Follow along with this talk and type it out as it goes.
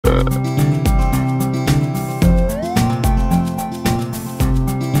Look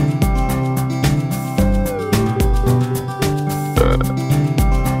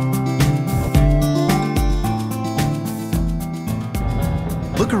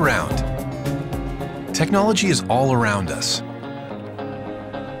around. Technology is all around us.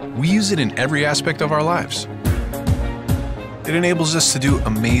 We use it in every aspect of our lives. It enables us to do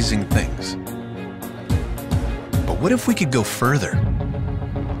amazing things. But what if we could go further?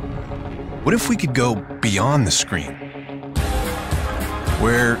 What if we could go beyond the screen?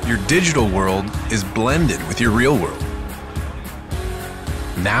 Where your digital world is blended with your real world.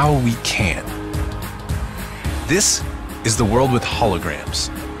 Now we can. This is the world with holograms.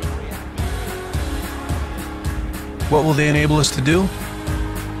 What will they enable us to do?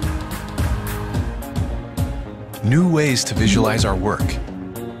 New ways to visualize our work.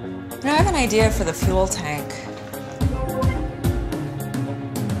 I have an idea for the fuel tank.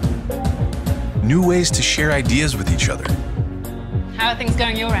 New ways to share ideas with each other. How are things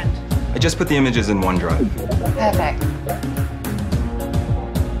going your end? I just put the images in OneDrive. Perfect.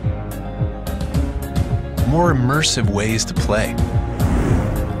 More immersive ways to play.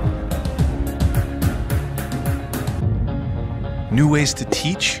 New ways to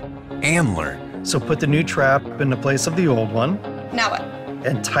teach and learn. So put the new trap in the place of the old one. Now what?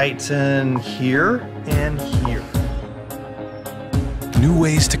 And tighten here and here. New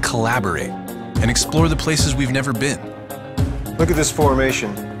ways to collaborate and explore the places we've never been. Look at this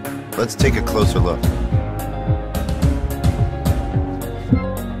formation. Let's take a closer look.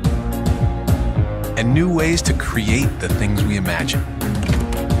 And new ways to create the things we imagine.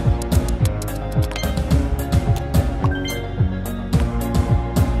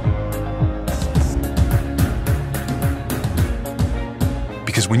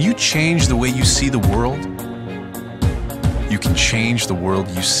 Because when you change the way you see the world, you can change the world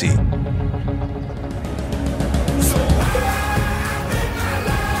you see.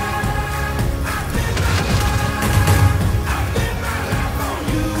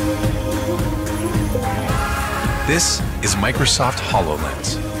 This is Microsoft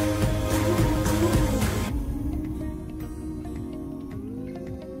Hololens.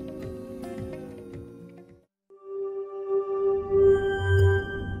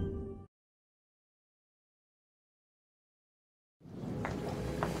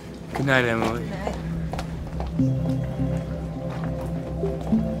 Good night, Emily.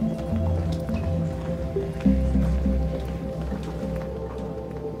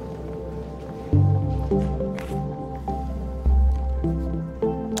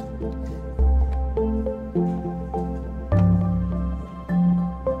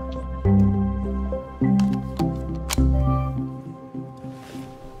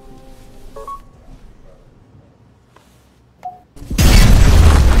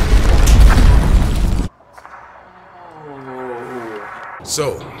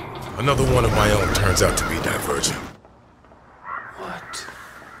 So, another one of my own turns out to be divergent. What?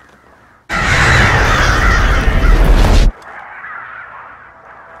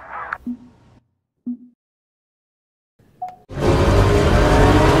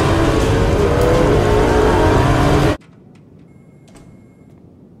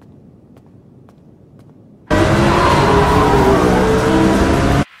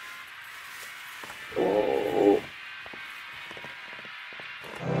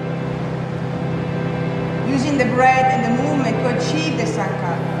 Using the breath and the movement to achieve the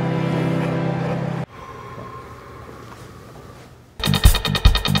sankar.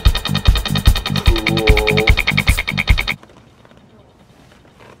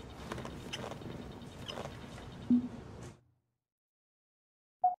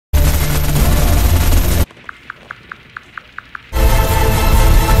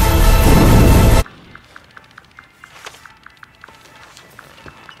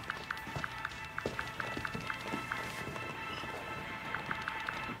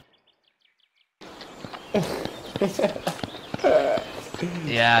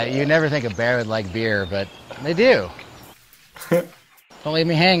 Yeah, you never think a bear would like beer, but they do. Don't leave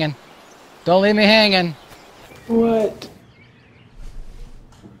me hanging. Don't leave me hanging. What?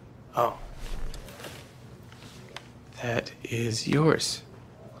 Oh. That is yours.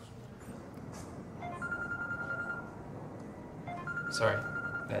 Sorry,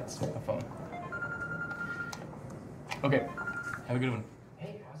 that's my phone. Okay, have a good one.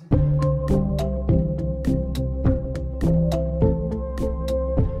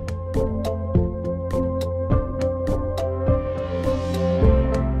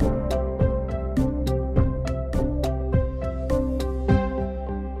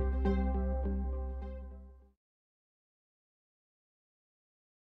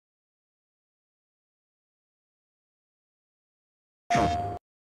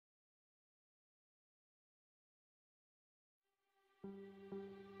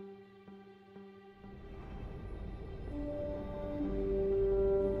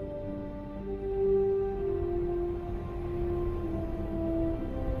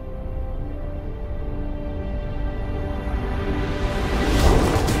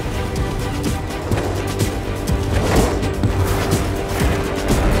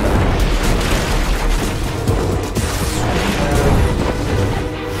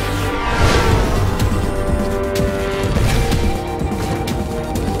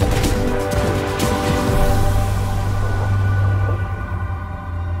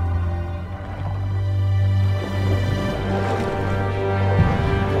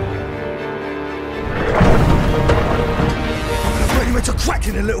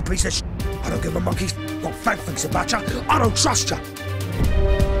 A little piece of I don't give a monkey's what Frank thinks about you. I don't trust you.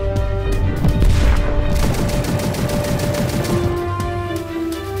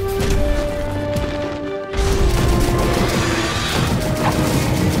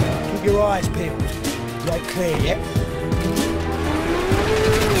 Keep your eyes peeled. You ain't clear yet.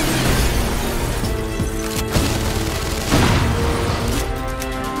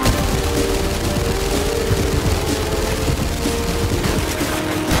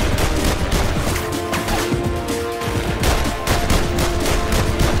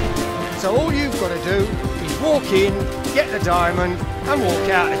 So all you've got to do is walk in, get the diamond, and walk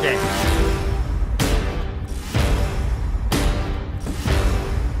out again.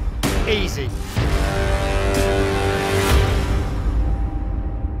 Easy.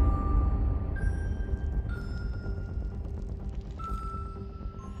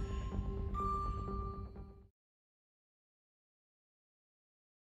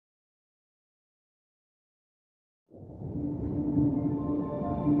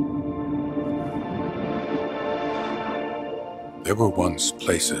 There were once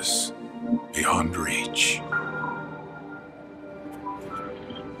places beyond reach.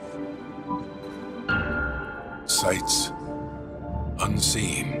 Sights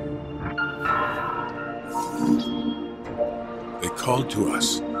unseen. They called to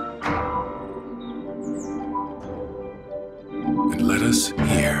us and led us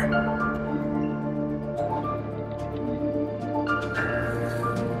here.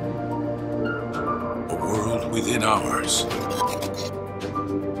 A world within ours.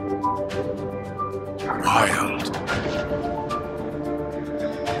 Wild.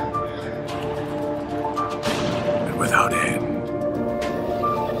 And without end.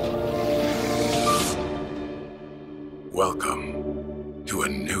 Welcome to a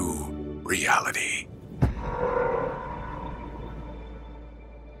new reality.